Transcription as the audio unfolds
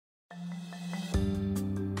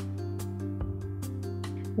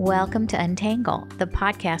Welcome to Untangle, the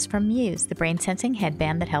podcast from Muse, the brain-sensing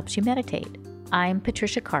headband that helps you meditate. I'm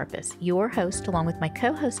Patricia Karpus, your host, along with my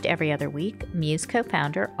co-host every other week, Muse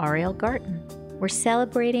co-founder Ariel Garten. We're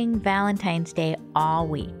celebrating Valentine's Day all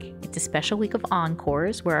week. It's a special week of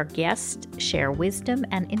Encores where our guests share wisdom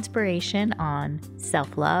and inspiration on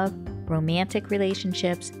self-love, romantic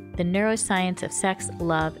relationships, the neuroscience of sex,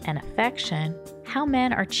 love, and affection, how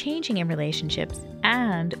men are changing in relationships,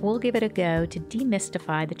 and we'll give it a go to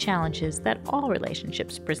demystify the challenges that all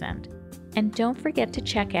relationships present. And don't forget to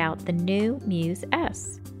check out the new Muse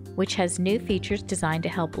S, which has new features designed to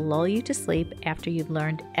help lull you to sleep after you've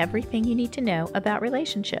learned everything you need to know about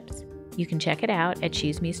relationships. You can check it out at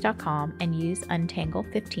choosemuse.com and use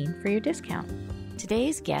Untangle15 for your discount.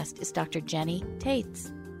 Today's guest is Dr. Jenny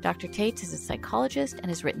Taitz. Dr. Taitz is a psychologist and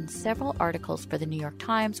has written several articles for the New York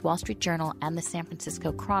Times, Wall Street Journal, and the San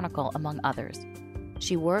Francisco Chronicle, among others.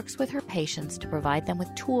 She works with her patients to provide them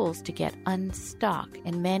with tools to get unstuck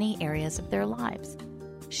in many areas of their lives.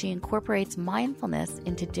 She incorporates mindfulness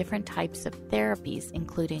into different types of therapies,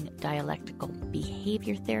 including dialectical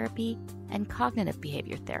behavior therapy and cognitive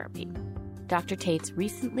behavior therapy. Dr. Taitz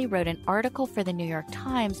recently wrote an article for the New York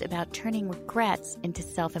Times about turning regrets into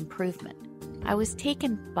self-improvement. I was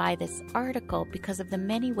taken by this article because of the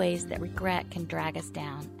many ways that regret can drag us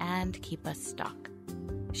down and keep us stuck.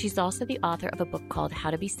 She's also the author of a book called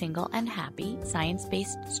How to Be Single and Happy,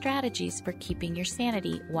 Science-Based Strategies for Keeping Your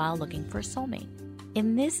Sanity While Looking for a Soulmate.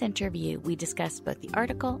 In this interview, we discuss both the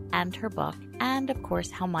article and her book, and of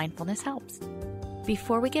course, how mindfulness helps.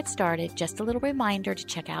 Before we get started, just a little reminder to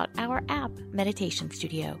check out our app, Meditation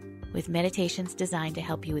Studio, with meditations designed to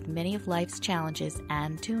help you with many of life's challenges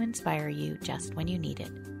and to inspire you just when you need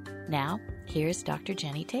it. Now, here's Dr.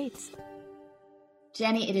 Jenny Taitz.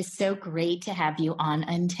 Jenny, it is so great to have you on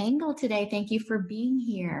Untangle today. Thank you for being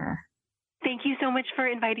here. Thank you so much for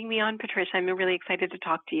inviting me on, Patricia. I'm really excited to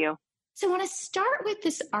talk to you. So I want to start with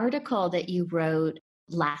this article that you wrote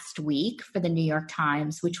last week for the New York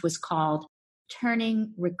Times, which was called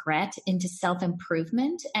Turning Regret into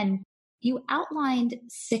Self-Improvement. And you outlined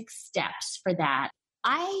 6 steps for that.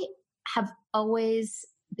 I have always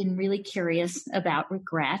been really curious about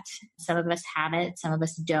regret. Some of us have it, some of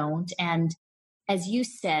us don't. And as you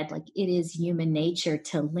said, it is human nature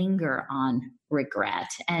to linger on regret.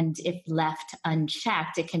 And if left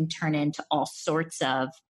unchecked, it can turn into all sorts of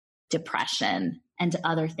depression and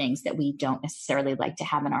other things that we don't necessarily like to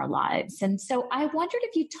have in our lives. And so I wondered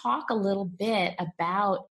if you talk a little bit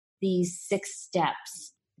about these 6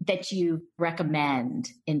 steps that you recommend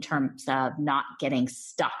in terms of not getting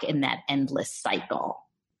stuck in that endless cycle.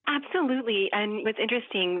 Absolutely. And what's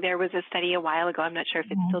interesting, there was a study a while ago, I'm not sure if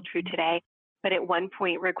it's still true today, but at one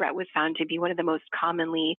point, regret was found to be one of the most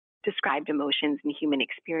commonly described emotions in human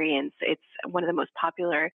experience. It's one of the most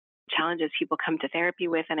popular challenges people come to therapy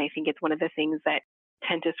with. And I think it's one of the things that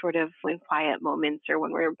tend to sort of, in quiet moments or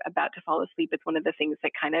when we're about to fall asleep, it's one of the things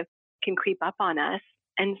that kind of can creep up on us.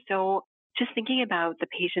 And so just thinking about the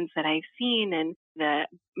patients that I've seen and the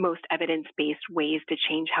most evidence-based ways to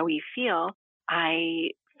change how we feel,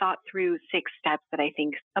 I thought through 6 steps that I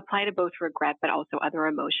think apply to both regret, but also other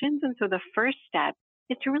emotions. And so the first step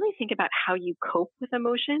is to really think about how you cope with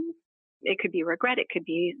emotions. It could be regret, it could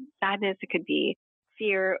be sadness, it could be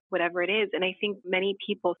fear, whatever it is. And I think many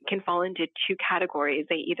people can fall into 2 categories.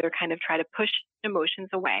 They either kind of try to push emotions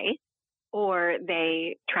away, or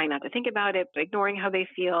they try not to think about it, ignoring how they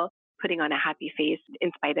feel, putting on a happy face in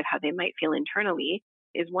spite of how they might feel internally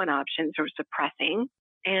is one option, sort of suppressing.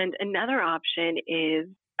 And another option is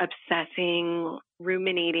obsessing,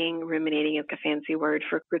 ruminating. Ruminating is a fancy word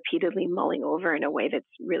for repeatedly mulling over in a way that's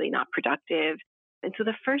really not productive. And so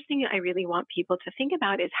the first thing I really want people to think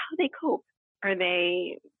about is how they cope. Are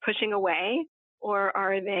they pushing away or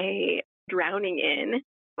are they drowning in?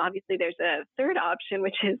 Obviously, there's a third option,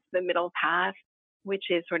 which is the middle path, which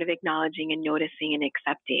is sort of acknowledging and noticing and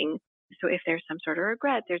accepting. So if there's some sort of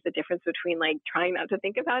regret, there's a difference between trying not to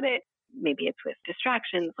think about it. Maybe it's with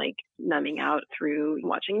distractions like numbing out through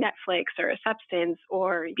watching Netflix or a substance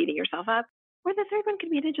or beating yourself up. Or the third one could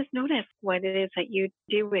be to just notice what it is that you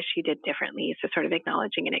do wish you did differently. So sort of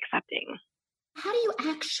acknowledging and accepting. How do you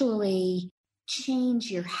actually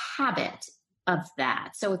change your habit of that?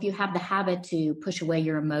 So if you have the habit to push away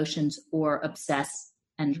your emotions or obsess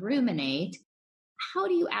and ruminate, how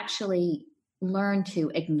do you actually learn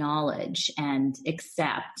to acknowledge and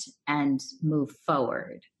accept and move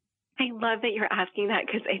forward? I love that you're asking that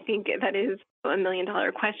because I think that is $1 million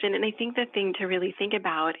question. And I think the thing to really think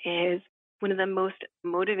about is one of the most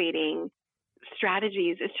motivating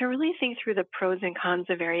strategies is to really think through the pros and cons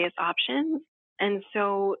of various options. And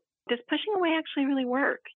so does pushing away actually really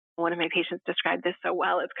work? One of my patients described this so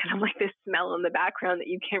well. It's kind of like this smell in the background that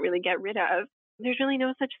you can't really get rid of. There's really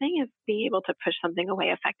no such thing as being able to push something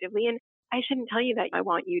away effectively. And I shouldn't tell you that. I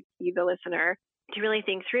want you, the listener, to really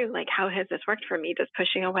think through, like, how has this worked for me? Does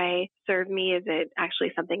pushing away serve me? Is it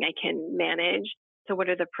actually something I can manage? So what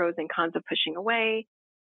are the pros and cons of pushing away?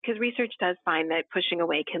 Because research does find that pushing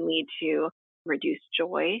away can lead to reduced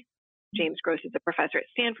joy. James Gross is a professor at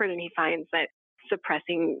Stanford, and he finds that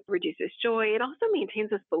suppressing reduces joy. It also maintains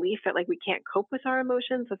this belief that, like, we can't cope with our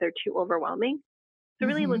emotions, that they're too overwhelming. So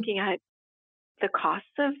really looking at the costs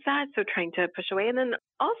of that, so trying to push away. And then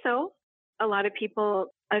also, a lot of people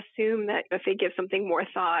assume that if they give something more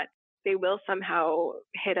thought, they will somehow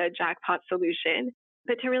hit a jackpot solution.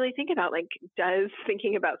 But to really think about, like, does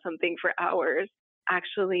thinking about something for hours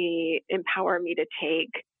actually empower me to take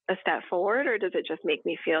a step forward, or does it just make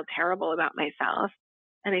me feel terrible about myself?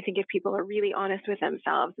 And I think if people are really honest with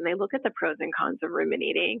themselves and they look at the pros and cons of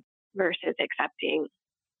ruminating versus accepting,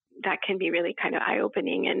 that can be really kind of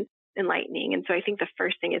eye-opening and enlightening. And so I think the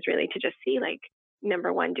first thing is really to just see, like,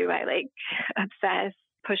 number one, do I like obsess,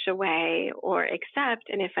 push away, or accept?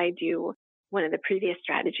 And if I do one of the previous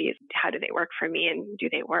strategies, how do they work for me, and do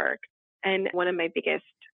they work? And one of my biggest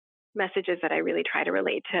messages that I really try to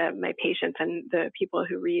relate to my patients and the people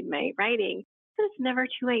who read my writing, that it's never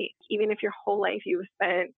too late. Even if your whole life you've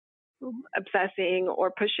spent obsessing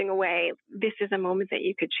or pushing away, this is a moment that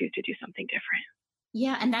you could choose to do something different.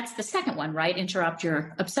 Yeah, and that's the second one, right? Interrupt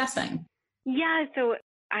your obsessing. Yeah, so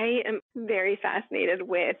I am very fascinated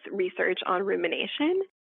with research on rumination,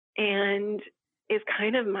 and it's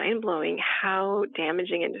kind of mind-blowing how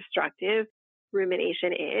damaging and destructive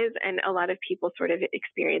rumination is. And a lot of people sort of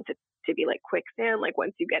experience it to be like quicksand. Like,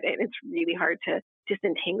 once you get in, it's really hard to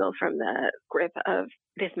disentangle from the grip of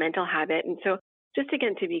this mental habit. And so just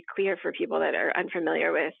again, to be clear for people that are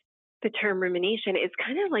unfamiliar with the term rumination, it's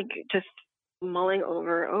kind of like just mulling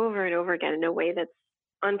over and over again in a way that's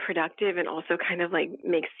unproductive and also kind of like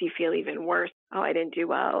makes you feel even worse. Oh, I didn't do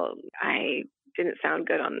well. I didn't sound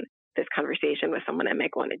good on this conversation with someone I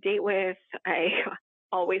might go on a date with. I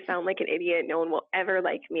always sound like an idiot. No one will ever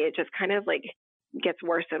like me. It just kind of like gets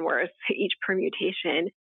worse and worse each permutation.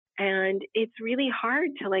 And it's really hard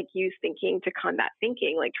to like use thinking to combat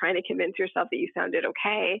thinking. Like, trying to convince yourself that you sounded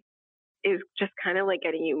okay is just kind of like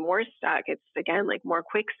getting you more stuck. It's, again, like more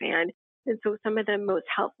quicksand. And so some of the most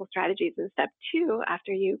helpful strategies in step 2,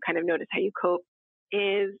 after you kind of notice how you cope,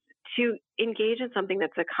 is to engage in something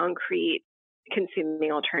that's a concrete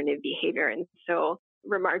consuming alternative behavior. And so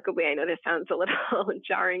remarkably, I know this sounds a little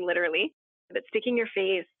jarring literally, but sticking your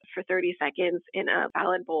face for 30 seconds in a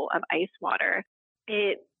valid bowl of ice water,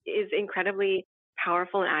 it is incredibly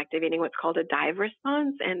powerful in activating what's called a dive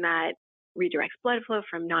response. And that redirects blood flow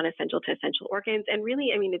from non-essential to essential organs. And really,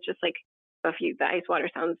 I mean, it's just like, if the ice water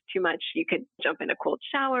sounds too much, you could jump in a cold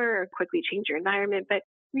shower or quickly change your environment. But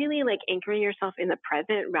really, like, anchoring yourself in the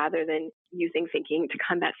present rather than using thinking to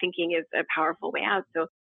combat thinking is a powerful way out. So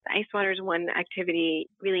the ice water is one activity,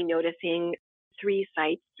 really noticing 3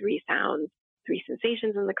 sights, 3 sounds, 3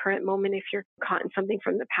 sensations in the current moment if you're caught in something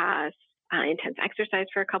from the past. Intense exercise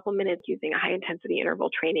for a couple minutes using a high intensity interval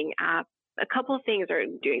training app. A couple of things are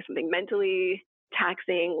doing something mentally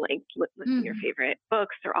taxing, like listening to your favorite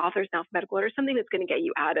books or authors in alphabetical order, something that's going to get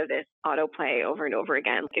you out of this autoplay over and over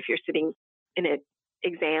again. Like, if you're sitting in an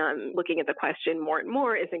exam, looking at the question more and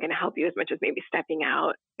more isn't going to help you as much as maybe stepping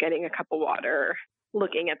out, getting a cup of water,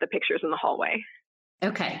 looking at the pictures in the hallway.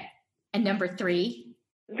 Okay. And number 3?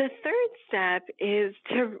 The third step is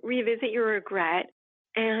to revisit your regret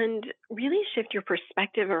and really shift your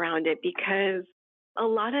perspective around it, because a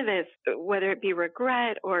lot of us, whether it be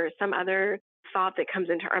regret or some other thought that comes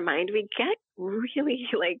into our mind, we get really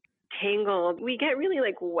like tangled. We get really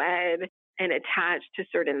like wed and attached to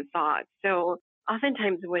certain thoughts. So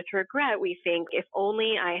oftentimes with regret, we think, if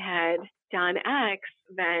only I had done X,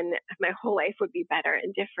 then my whole life would be better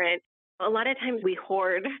and different. A lot of times we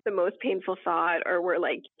hoard the most painful thought, or we're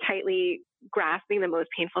like tightly grasping the most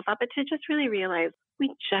painful thought, but to just really realize we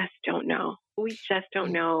just don't know. We just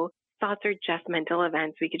don't know. Thoughts are just mental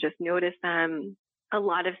events. We could just notice them. A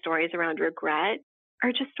lot of stories around regret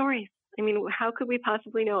are just stories. I mean, how could we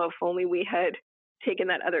possibly know? If only we had taken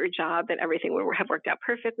that other job, that everything would have worked out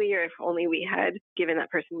perfectly, or if only we had given that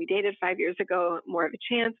person we dated 5 years ago more of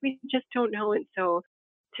a chance. We just don't know. And so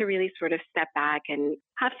to really sort of step back and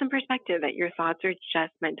have some perspective that your thoughts are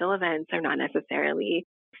just mental events, are not necessarily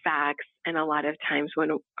facts. And a lot of times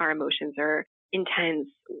when our emotions are intense,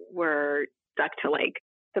 we're stuck to like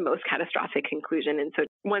the most catastrophic conclusion. And so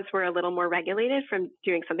once we're a little more regulated from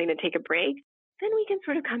doing something to take a break, then we can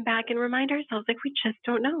sort of come back and remind ourselves, like, we just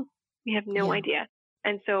don't know. We have no idea.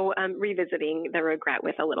 And so revisiting the regret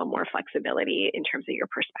with a little more flexibility in terms of your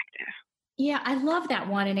perspective. Yeah, I love that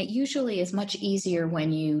one. And it usually is much easier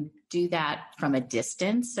when you do that from a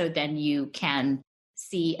distance. So then you can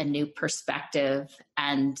see a new perspective,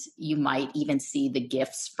 and you might even see the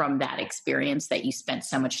gifts from that experience that you spent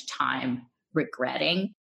so much time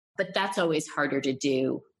regretting. But that's always harder to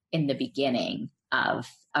do in the beginning of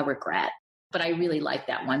a regret. But I really like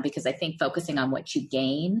that one because I think focusing on what you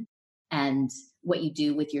gain and what you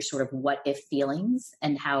do with your sort of what if feelings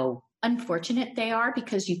and how unfortunate they are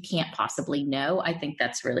because you can't possibly know. I think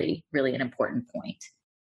that's really, really an important point.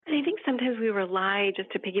 And I think sometimes we rely,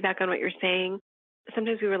 just to piggyback on what you're saying,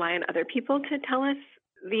 sometimes we rely on other people to tell us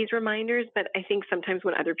these reminders. But I think sometimes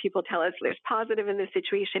when other people tell us there's positive in this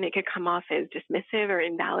situation, it could come off as dismissive or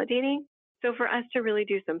invalidating. So for us to really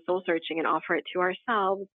do some soul searching and offer it to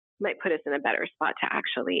ourselves might put us in a better spot to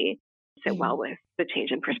actually sit well with the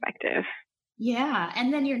change in perspective. Yeah.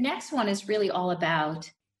 And then your next one is really all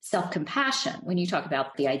about self-compassion when you talk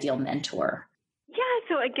about the ideal mentor. Yeah.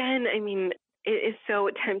 So again, I mean, it is so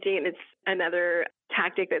tempting, and it's another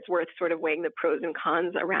tactic that's worth sort of weighing the pros and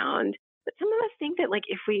cons around. But some of us think that, like,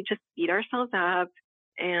 if we just beat ourselves up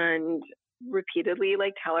and repeatedly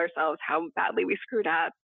like tell ourselves how badly we screwed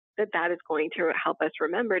up, that is going to help us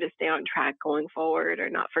remember to stay on track going forward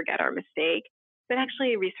or not forget our mistake. But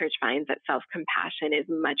actually, research finds that self-compassion is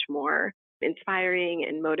much more inspiring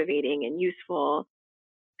and motivating and useful.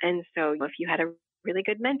 And so if you had a really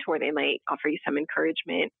good mentor, they might offer you some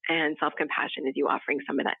encouragement, and self-compassion is you offering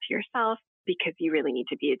some of that to yourself because you really need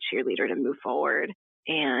to be a cheerleader to move forward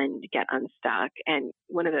and get unstuck. And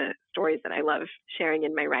one of the stories that I love sharing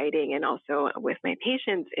in my writing and also with my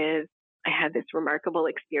patients is I had this remarkable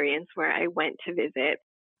experience where I went to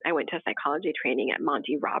psychology training at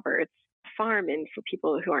Monty Roberts' farm. And for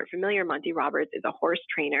people who aren't familiar, Monty Roberts is a horse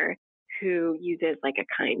trainer who uses like a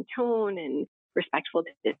kind tone and respectful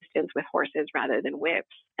distance with horses rather than whips.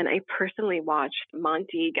 And I personally watched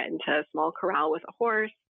Monty get into a small corral with a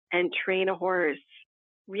horse and train a horse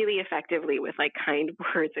really effectively with like kind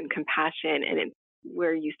words and compassion. And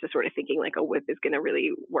we're used to sort of thinking like a whip is going to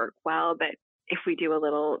really work well, but if we do a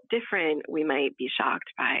little different, we might be shocked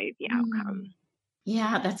by the outcome.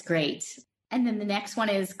 Yeah, that's great. And then the next one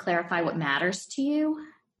is clarify what matters to you.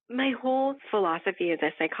 My whole philosophy as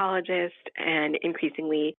a psychologist, and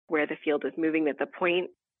increasingly where the field is moving, that the point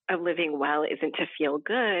of living well isn't to feel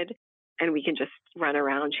good and we can just run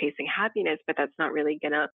around chasing happiness, but that's not really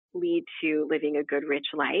going to lead to living a good, rich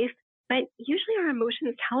life. But usually our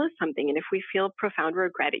emotions tell us something. And if we feel profound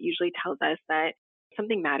regret, it usually tells us that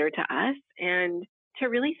something mattered to us, and to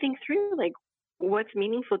really think through like what's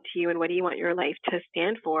meaningful to you and what do you want your life to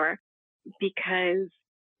stand for. Because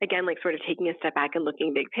again, like sort of taking a step back and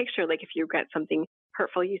looking big picture, like if you regret something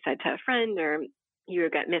hurtful you said to a friend, or you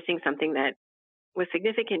regret missing something that was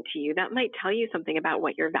significant to you, that might tell you something about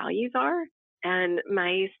what your values are. And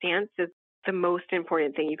my stance is the most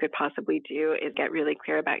important thing you could possibly do is get really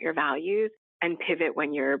clear about your values and pivot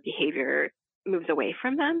when your behavior moves away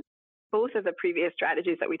from them. Both of the previous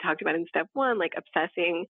strategies that we talked about in step one, like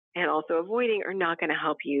obsessing and also avoiding, are not going to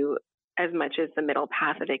help you as much as the middle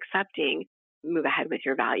path of accepting move ahead with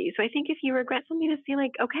your values. So I think if you regret something, to see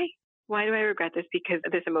like, okay, why do I regret this? Because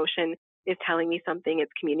this emotion is telling me something.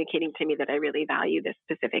 It's communicating to me that I really value this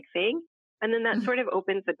specific thing. And then that sort of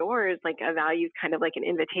opens the doors, like a value is kind of like an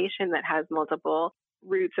invitation that has multiple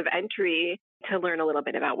routes of entry to learn a little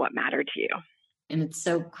bit about what mattered to you. And it's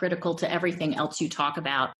so critical to everything else you talk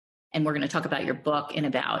about. And we're going to talk about your book in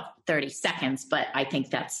about 30 seconds, but I think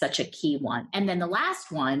that's such a key one. And then the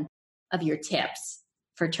last one of your tips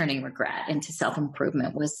for turning regret into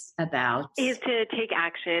self-improvement was about? Is to take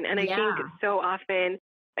action. And I think so often,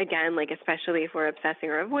 again, like especially if we're obsessing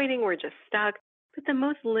or avoiding, we're just stuck. But the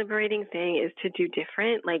most liberating thing is to do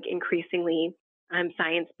different. Like increasingly,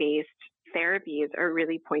 science-based therapies are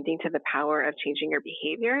really pointing to the power of changing your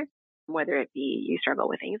behavior, whether it be you struggle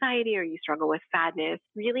with anxiety or you struggle with sadness.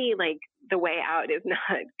 Really, like the way out is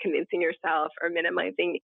not convincing yourself or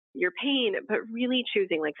minimizing your pain, but really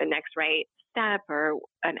choosing like the next right step or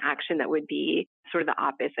an action that would be sort of the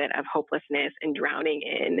opposite of hopelessness and drowning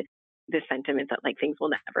in the sentiment that like things will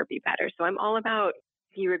never be better. So I'm all about,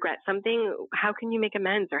 if you regret something, how can you make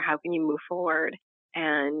amends or how can you move forward?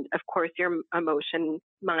 And of course, your emotion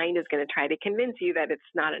mind is going to try to convince you that it's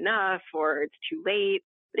not enough or it's too late.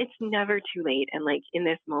 But it's never too late. And like in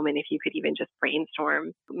this moment, if you could even just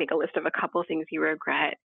brainstorm, make a list of a couple things you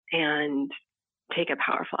regret and take a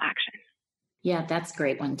powerful action. Yeah, that's a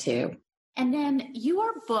great one too. And then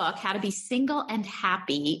your book, How to Be Single and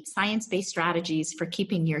Happy, Science-Based Strategies for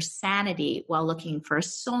Keeping Your Sanity While Looking for a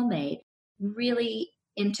Soulmate, really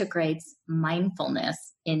integrates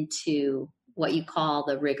mindfulness into what you call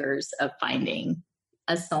the rigors of finding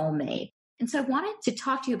a soulmate. And so I wanted to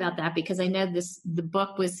talk to you about that because I know the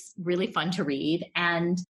book was really fun to read,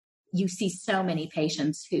 and you see so many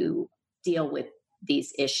patients who deal with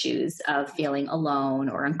these issues of feeling alone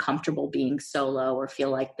or uncomfortable being solo or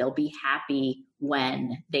feel like they'll be happy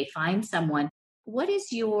when they find someone. What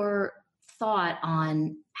is your thought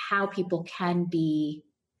on how people can be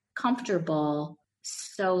comfortable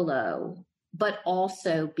solo, but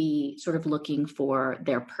also be sort of looking for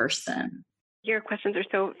their person? Your questions are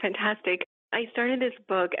so fantastic. I started this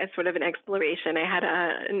book as sort of an exploration. I had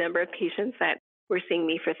a number of patients that were seeing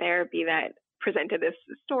me for therapy that presented this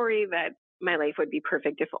story that my life would be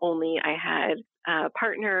perfect if only I had a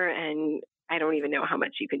partner, and I don't even know how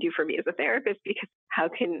much you can do for me as a therapist, because how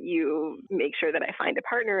can you make sure that I find a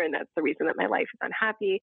partner? And that's the reason that my life is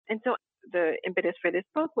unhappy. And so the impetus for this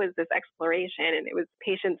book was this exploration, and it was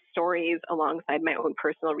patient stories alongside my own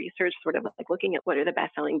personal research, sort of like looking at what are the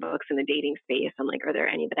best-selling books in the dating space, and like, are there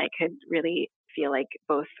any that I could really feel like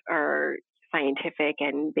both are scientific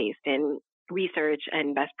and based in research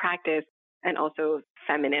and best practice, and also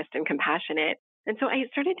feminist and compassionate. And so I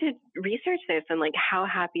started to research this and like, how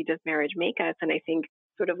happy does marriage make us? And I think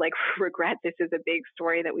sort of like regret, this is a big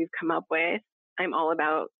story that we've come up with. I'm all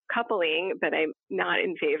about coupling, but I'm not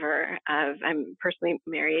in favor of, I'm personally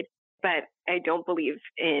married, but I don't believe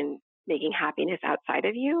in making happiness outside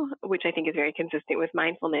of you, which I think is very consistent with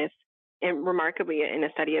mindfulness. And remarkably, in a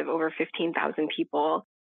study of over 15,000 people,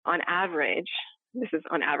 on average, this is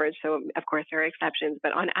on average, so of course there are exceptions,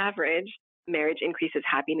 but on average, marriage increases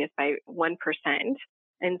happiness by 1%.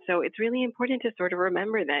 And so it's really important to sort of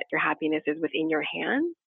remember that your happiness is within your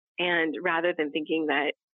hands. And rather than thinking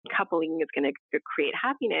that coupling is going to create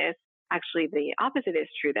happiness, actually the opposite is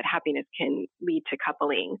true, that happiness can lead to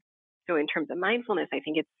coupling. So in terms of mindfulness, I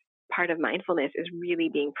think it's part of mindfulness is really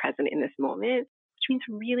being present in this moment, which means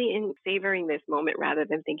really in savoring this moment rather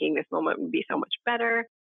than thinking this moment would be so much better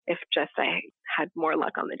if just I had more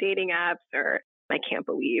luck on the dating apps, or I can't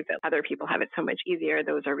believe that other people have it so much easier.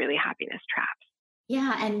 Those are really happiness traps.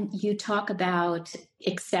 Yeah. And you talk about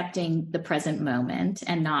accepting the present moment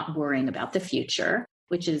and not worrying about the future,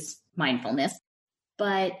 which is mindfulness.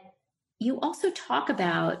 But you also talk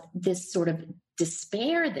about this sort of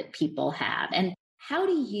despair that people have. And how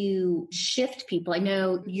do you shift people? I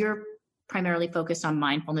know you're primarily focused on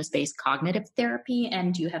mindfulness-based cognitive therapy,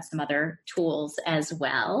 and you have some other tools as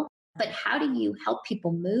well. But how do you help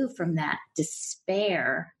people move from that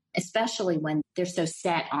despair, especially when they're so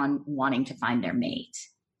set on wanting to find their mate?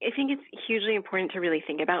 I think it's hugely important to really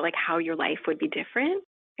think about like how your life would be different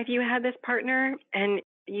if you had this partner and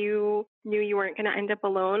you knew you weren't going to end up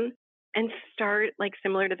alone, and start like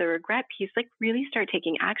similar to the regret piece, like really start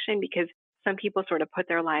taking action, because some people sort of put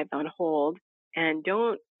their lives on hold and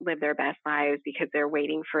don't live their best lives because they're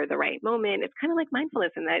waiting for the right moment. It's kind of like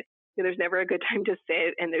mindfulness in that there's never a good time to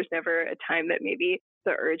sit, and there's never a time that maybe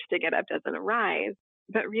the urge to get up doesn't arise.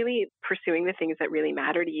 But really pursuing the things that really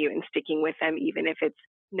matter to you and sticking with them, even if it's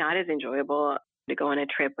not as enjoyable to go on a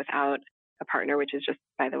trip without a partner, which is just,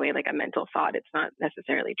 by the way, like a mental thought. It's not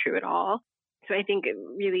necessarily true at all. So I think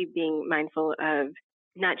really being mindful of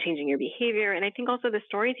not changing your behavior. And I think also the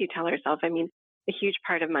stories you tell yourself. I mean, a huge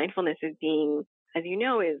part of mindfulness is being, as you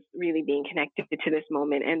know, is really being connected to this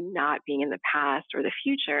moment and not being in the past or the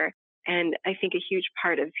future. And I think a huge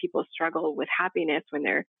part of people's struggle with happiness when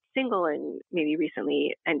they're single and maybe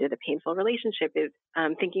recently ended a painful relationship is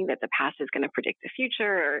thinking that the past is going to predict the future,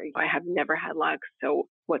 or I have never had luck, so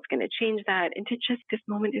what's going to change that? And to just, this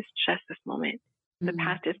moment is just this moment. The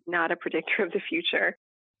past is not a predictor of the future.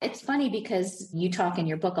 It's funny because you talk in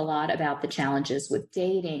your book a lot about the challenges with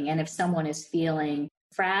dating. And if someone is feeling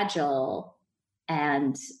fragile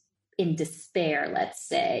and in despair, let's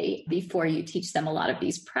say, before you teach them a lot of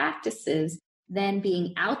these practices, then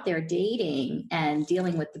being out there dating and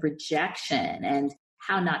dealing with the rejection and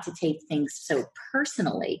how not to take things so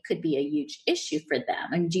personally could be a huge issue for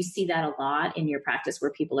them. And do you see that a lot in your practice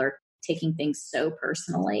where people are taking things so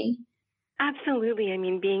personally? Absolutely. I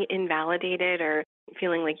mean, being invalidated or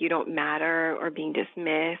feeling like you don't matter or being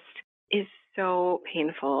dismissed is so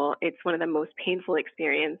painful. It's one of the most painful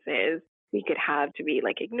experiences we could have, to be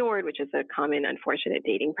like ignored, which is a common unfortunate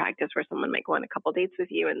dating practice where someone might go on a couple dates with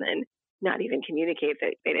you and then not even communicate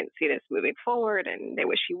that they didn't see this moving forward and they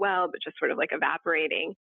wish you well, but just sort of like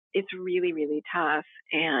evaporating. It's really, really tough.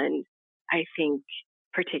 And I think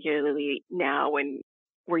particularly now when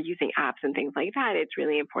we're using apps and things like that, it's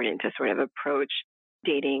really important to sort of approach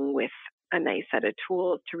dating with a nice set of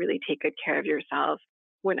tools to really take good care of yourself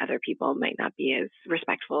when other people might not be as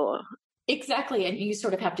respectful. Exactly. And you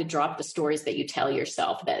sort of have to drop the stories that you tell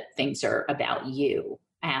yourself that things are about you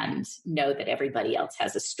and know that everybody else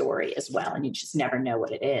has a story as well. And you just never know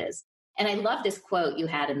what it is. And I love this quote you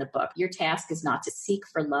had in the book. Your task is not to seek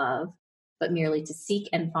for love, but merely to seek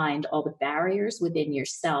and find all the barriers within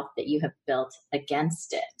yourself that you have built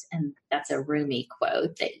against it. And that's a Rumi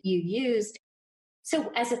quote that you used.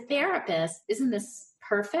 So as a therapist, isn't this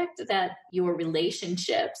perfect that your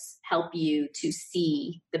relationships help you to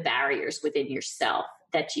see the barriers within yourself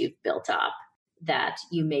that you've built up that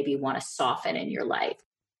you maybe want to soften in your life?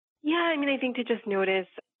 Yeah, I mean, I think to just notice,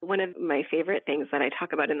 one of my favorite things that I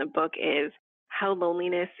talk about in the book is how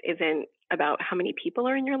loneliness isn't about how many people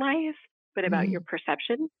are in your life, but about your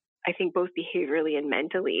perception. I think both behaviorally and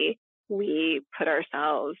mentally, we put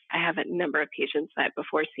ourselves, I have a number of patients that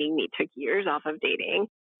before seeing me took years off of dating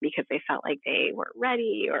because they felt like they weren't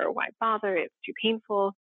ready or why bother, it's too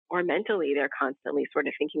painful. Or mentally, they're constantly sort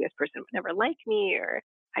of thinking this person would never like me or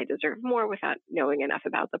I deserve more without knowing enough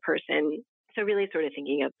about the person. So really sort of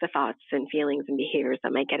thinking of the thoughts and feelings and behaviors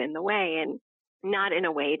that might get in the way, and not in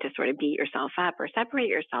a way to sort of beat yourself up or separate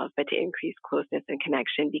yourself, but to increase closeness and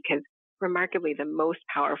connection, because remarkably, the most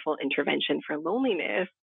powerful intervention for loneliness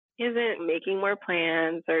isn't making more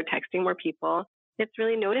plans or texting more people. It's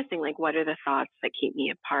really noticing, like, what are the thoughts that keep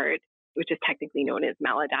me apart, which is technically known as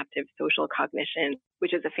maladaptive social cognition,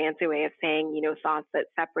 which is a fancy way of saying, thoughts that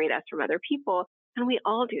separate us from other people. And we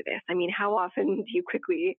all do this. I mean, how often do you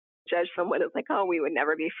quickly judge someone as like, oh, we would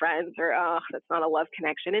never be friends, or, oh, that's not a love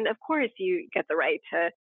connection. And of course, you get the right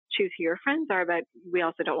to choose who your friends are, but we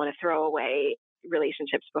also don't want to throw away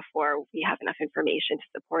relationships before we have enough information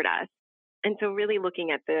to support us. And so really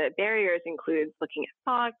looking at the barriers includes looking at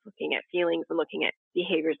thoughts, looking at feelings, and looking at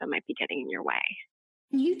behaviors that might be getting in your way.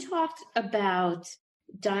 You talked about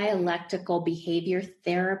dialectical behavior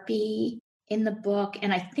therapy in the book,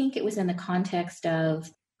 and I think it was in the context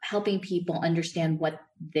of helping people understand what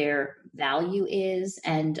their value is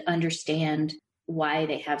and understand why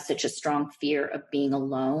they have such a strong fear of being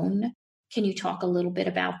alone. Can you talk a little bit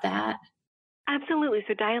about that? Absolutely.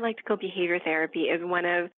 So dialectical behavior therapy is one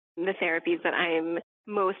of the therapies that I'm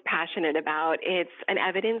most passionate about. It's an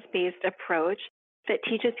evidence-based approach that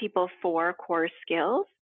teaches people 4 core skills.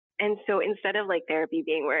 And so instead of like therapy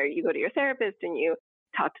being where you go to your therapist and you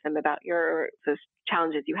talk to them about those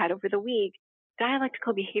challenges you had over the week,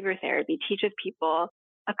 dialectical behavior therapy teaches people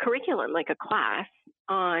a curriculum, like a class,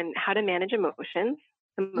 on how to manage emotions,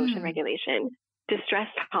 emotion regulation, distress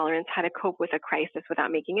tolerance, how to cope with a crisis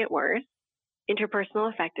without making it worse,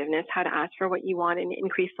 interpersonal effectiveness, how to ask for what you want and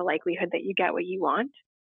increase the likelihood that you get what you want,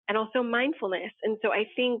 and also mindfulness. And so I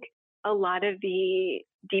think a lot of the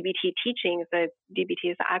DBT teachings, the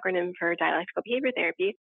DBT is the acronym for dialectical behavior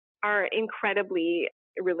therapy, are incredibly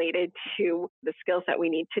related to the skills that we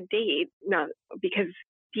need to date, not because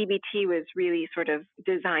DBT was really sort of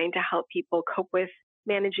designed to help people cope with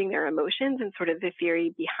managing their emotions. And sort of the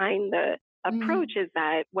theory behind the approach is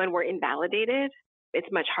that when we're invalidated, it's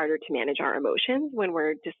much harder to manage our emotions. When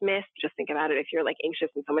we're dismissed, just think about it. If you're like anxious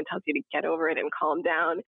and someone tells you to get over it and calm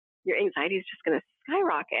down, your anxiety is just going to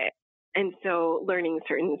skyrocket. And so learning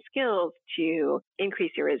certain skills to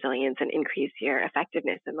increase your resilience and increase your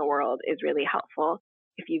effectiveness in the world is really helpful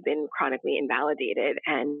if you've been chronically invalidated,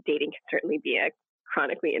 and dating can certainly be a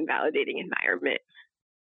chronically invalidating environment.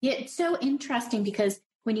 Yeah, it's so interesting because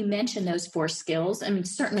when you mention those 4 skills, I mean,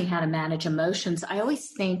 certainly how to manage emotions, I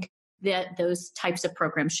always think that those types of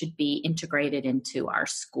programs should be integrated into our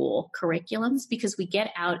school curriculums, because we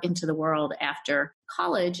get out into the world after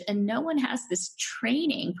college and no one has this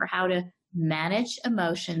training for how to manage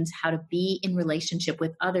emotions, how to be in relationship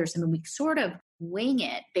with others. I mean, we sort of wing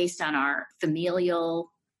it based on our familial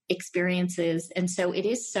experiences. And so it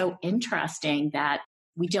is so interesting that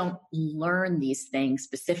we don't learn these things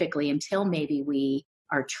specifically until maybe we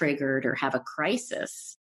are triggered or have a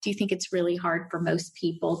crisis. Do you think it's really hard for most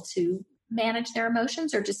people to manage their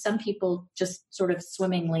emotions, or do some people just sort of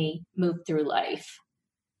swimmingly move through life?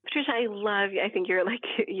 Patricia, I think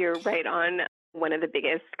you're right on. One of the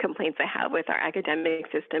biggest complaints I have with our academic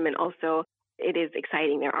system, and also it is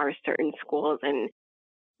exciting, there are certain schools and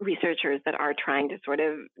researchers that are trying to sort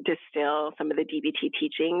of distill some of the DBT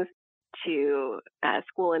teachings to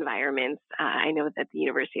school environments. I know that the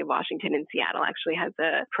University of Washington in Seattle actually has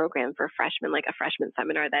a program for freshmen, like a freshman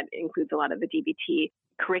seminar that includes a lot of the DBT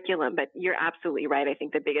curriculum. But you're absolutely right. I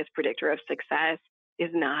think the biggest predictor of success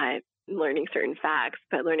is not learning certain facts,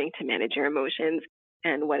 but learning to manage your emotions.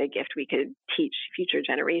 And what a gift we could teach future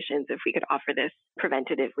generations if we could offer this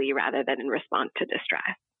preventatively rather than in response to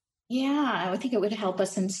distress. Yeah, I think it would help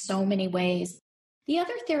us in so many ways. The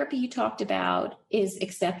other therapy you talked about is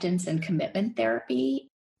acceptance and commitment therapy.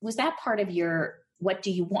 Was that part of your What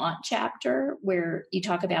Do You Want chapter, where you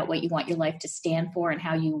talk about what you want your life to stand for and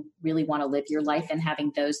how you really want to live your life, and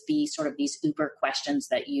having those be sort of these uber questions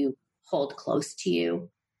that you hold close to you?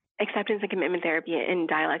 Acceptance and commitment therapy and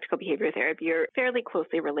dialectical behavior therapy are fairly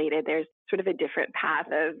closely related. There's sort of a different path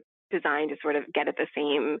of design to sort of get at the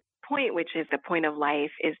same point, which is the point of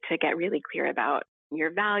life is to get really clear about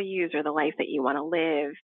your values or the life that you want to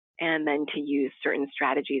live, and then to use certain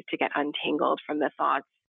strategies to get untangled from the thoughts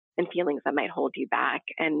and feelings that might hold you back.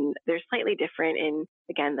 And they're slightly different in,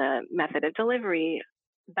 again, the method of delivery,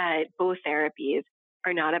 but both therapies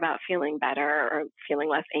are not about feeling better or feeling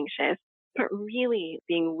less anxious, but really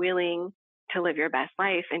being willing to live your best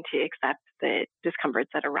life and to accept the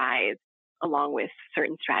discomforts that arise, along with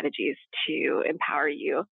certain strategies to empower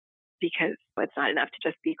you. Because it's not enough to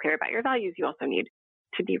just be clear about your values. You also need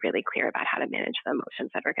to be really clear about how to manage the emotions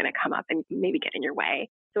that are going to come up and maybe get in your way.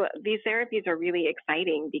 So these therapies are really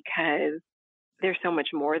exciting because they're so much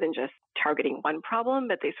more than just targeting one problem,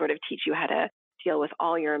 but they sort of teach you how to deal with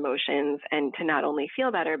all your emotions and to not only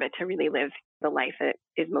feel better, but to really live the life that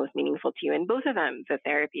is most meaningful to you. And both of them, the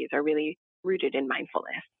therapies, are really rooted in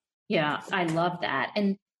mindfulness. Yeah, I love that.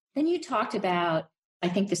 And then you talked about, I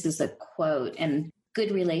think this is a quote, and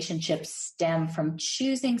good relationships stem from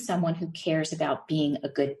choosing someone who cares about being a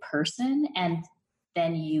good person. And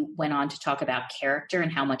then you went on to talk about character and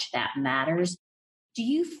how much that matters. Do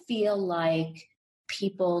you feel like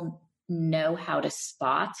people know how to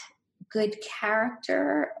spot good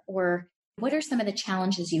character? Or what are some of the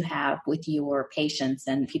challenges you have with your patients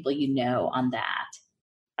and people you know on that?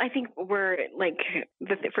 I think we're like,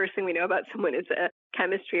 the first thing we know about someone is a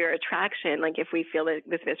chemistry or attraction. Like if we feel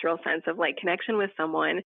this visceral sense of like connection with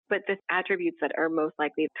someone, but the attributes that are most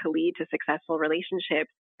likely to lead to successful relationships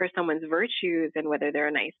are someone's virtues and whether they're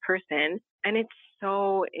a nice person. And it's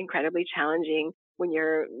so incredibly challenging when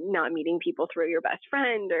you're not meeting people through your best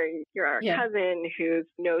friend or your cousin who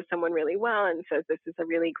knows someone really well and says this is a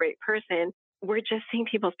really great person. We're just seeing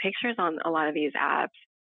people's pictures on a lot of these apps.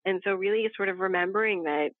 And so really sort of remembering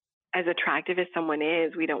that as attractive as someone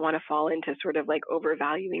is, we don't want to fall into sort of like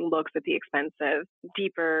overvaluing looks at the expense of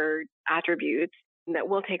deeper attributes that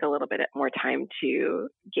will take a little bit more time to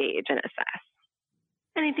gauge and assess.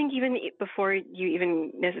 And I think even before you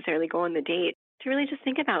even necessarily go on the date, to really just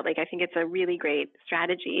think about, like, I think it's a really great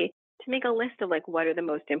strategy to make a list of like what are the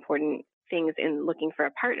most important things in looking for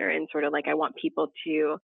a partner. And sort of like, I want people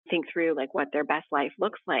to think through like what their best life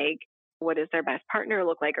looks like. What does their best partner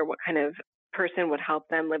look like, or what kind of person would help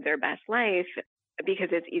them live their best life? Because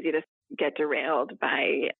it's easy to get derailed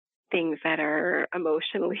by things that are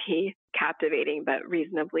emotionally captivating, but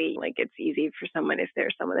reasonably, like it's easy for someone, if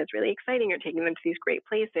there's someone that's really exciting or taking them to these great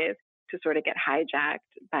places, to sort of get hijacked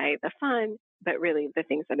by the fun. But really the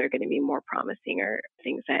things that are going to be more promising are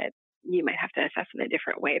things that you might have to assess in a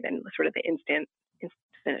different way than sort of the instant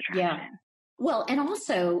attraction. Yeah. Well, and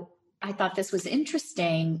also, I thought this was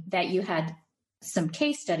interesting that you had some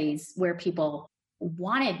case studies where people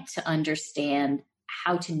wanted to understand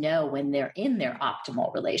how to know when they're in their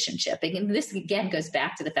optimal relationship. And this again goes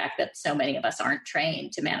back to the fact that so many of us aren't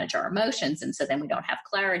trained to manage our emotions. And so then we don't have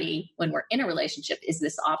clarity when we're in a relationship. Is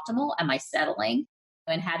this optimal? Am I settling?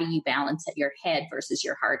 And how do you balance at your head versus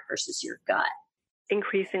your heart versus your gut?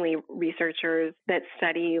 Increasingly, researchers that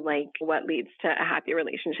study like what leads to a happy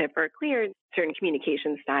relationship are clear certain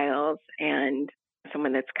communication styles, and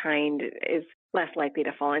someone that's kind is less likely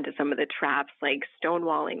to fall into some of the traps like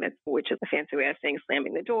stonewalling, which is a fancy way of saying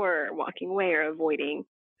slamming the door, or walking away, or avoiding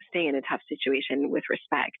staying in a tough situation with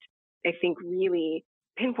respect. I think really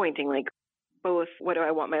pinpointing like both what do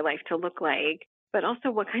I want my life to look like, but also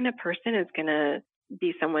what kind of person is going to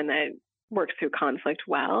be someone that works through conflict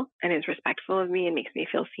well and is respectful of me and makes me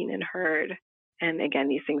feel seen and heard. And again,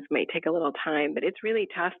 these things might take a little time, but it's really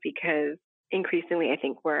tough because increasingly I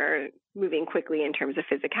think we're moving quickly in terms of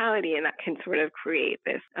physicality, and that can sort of create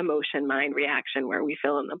this emotion-mind reaction where we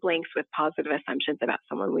fill in the blanks with positive assumptions about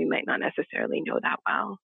someone we might not necessarily know that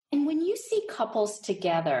well. And when you see couples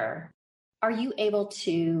together, are you able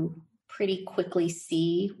to pretty quickly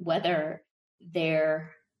see whether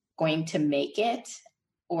they're going to make it?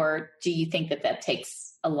 Or do you think that that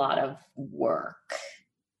takes a lot of work?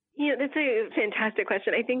 Yeah, that's a fantastic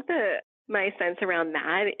question. I think my sense around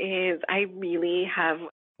that is I really have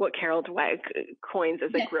what Carol Dweck coins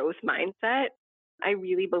as a growth mindset. I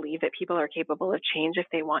really believe that people are capable of change if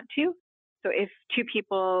they want to. So if two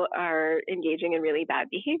people are engaging in really bad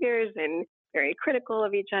behaviors and very critical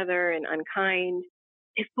of each other and unkind,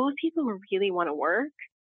 if both people really want to work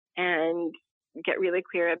and get really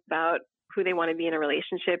clear about who they want to be in a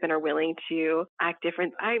relationship and are willing to act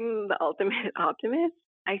different, I'm the ultimate optimist.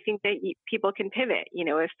 I think that people can pivot.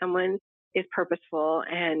 If someone is purposeful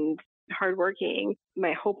and hardworking,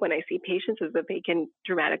 my hope when I see patients is that they can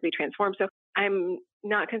dramatically transform. So I'm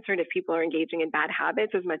not concerned if people are engaging in bad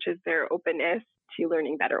habits as much as their openness to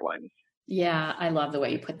learning better ones. Yeah, I love the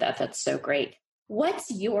way you put that. That's so great.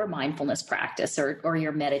 What's your mindfulness practice or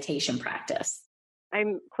your meditation practice?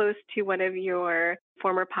 I'm close to one of your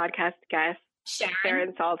former podcast guests,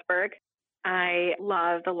 Sharon Salzberg. I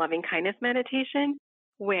love the loving kindness meditation,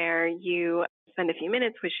 where you spend a few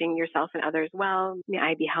minutes wishing yourself and others well. May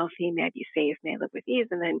I be healthy, may I be safe, may I live with ease,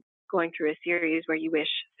 and then going through a series where you wish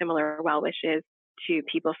similar well wishes to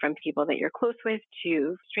people, from people that you're close with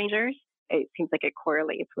to strangers. It seems like it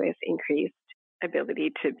correlates with increased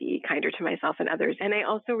ability to be kinder to myself and others. And I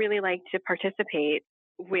also really like to participate,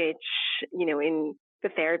 which, in the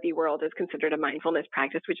therapy world is considered a mindfulness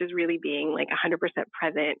practice, which is really being like 100%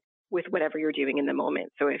 present with whatever you're doing in the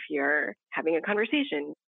moment. So if you're having a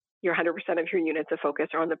conversation, your 100% of your units of focus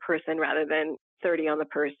are on the person rather than 30 on the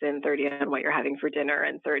person, 30 on what you're having for dinner,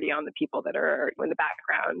 and 30 on the people that are in the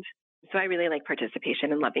background. So I really like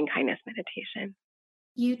participation in loving kindness meditation.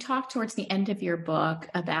 You talk towards the end of your book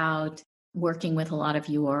about working with a lot of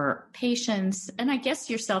your patients, and I guess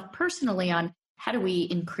yourself personally, on how do we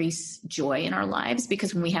increase joy in our lives?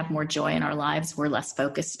 Because when we have more joy in our lives, we're less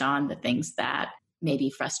focused on the things that maybe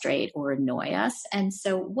frustrate or annoy us. And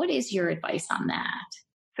so what is your advice on that?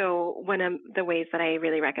 So one of the ways that I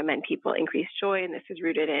really recommend people increase joy, and this is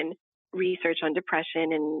rooted in research on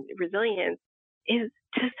depression and resilience, is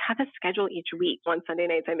just have a schedule each week. On Sunday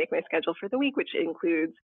nights, I make my schedule for the week, which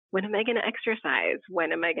includes when am I going to exercise? What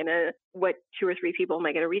 2 or 3 people am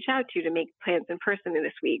I going to reach out to make plans in person in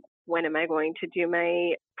this week? When am I going to do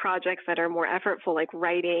my projects that are more effortful, like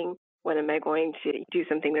writing? When am I going to do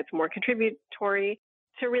something that's more contributory?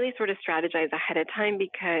 To really sort of strategize ahead of time,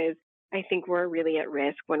 because I think we're really at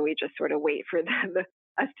risk when we just sort of wait for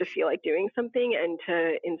us to feel like doing something, and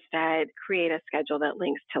to instead create a schedule that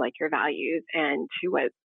links to like your values and to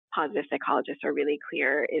what positive psychologists are really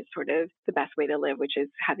clear is sort of the best way to live, which is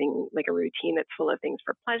having like a routine that's full of things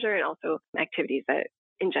for pleasure and also activities that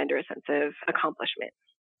engender a sense of accomplishment.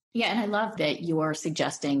 Yeah, and I love that you're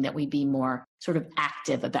suggesting that we be more sort of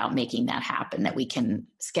active about making that happen, that we can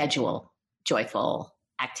schedule joyful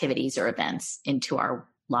activities or events into our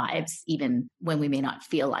lives, even when we may not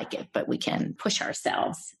feel like it, but we can push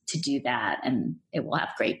ourselves to do that, and it will have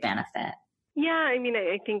great benefit. Yeah, I mean,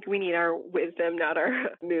 I think we need our wisdom, not our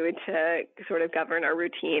mood, to sort of govern our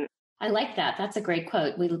routine. I like that. That's a great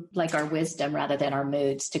quote. We like our wisdom rather than our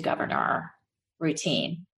moods to govern our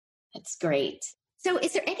routine. That's great. So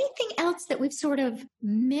is there anything else that we've sort of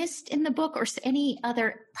missed in the book, or any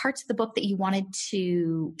other parts of the book that you wanted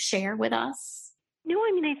to share with us? No,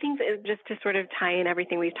 I mean, I think that just to sort of tie in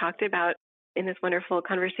everything we've talked about in this wonderful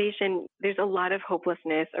conversation, there's a lot of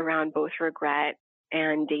hopelessness around both regret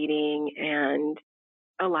and dating, and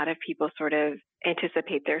a lot of people sort of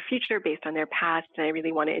anticipate their future based on their past. And I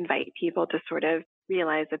really want to invite people to sort of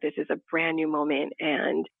realize that this is a brand new moment,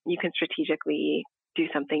 and you can strategically do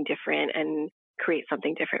something different and create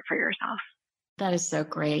something different for yourself. That is so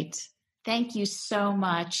great. Thank you so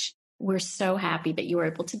much. We're so happy that you were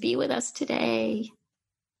able to be with us today.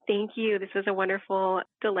 Thank you. This was a wonderful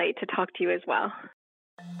delight to talk to you as well.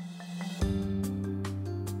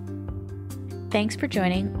 Thanks for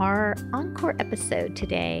joining our Encore episode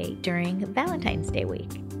today during Valentine's Day week.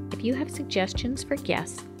 If you have suggestions for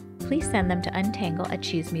guests, please send them to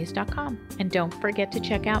untangle@choosemuse.com. And don't forget to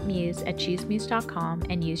check out Muse at choosemuse.com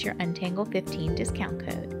and use your Untangle15 discount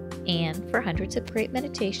code. And for hundreds of great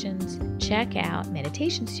meditations, check out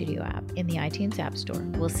Meditation Studio app in the iTunes App Store.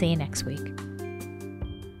 We'll see you next week.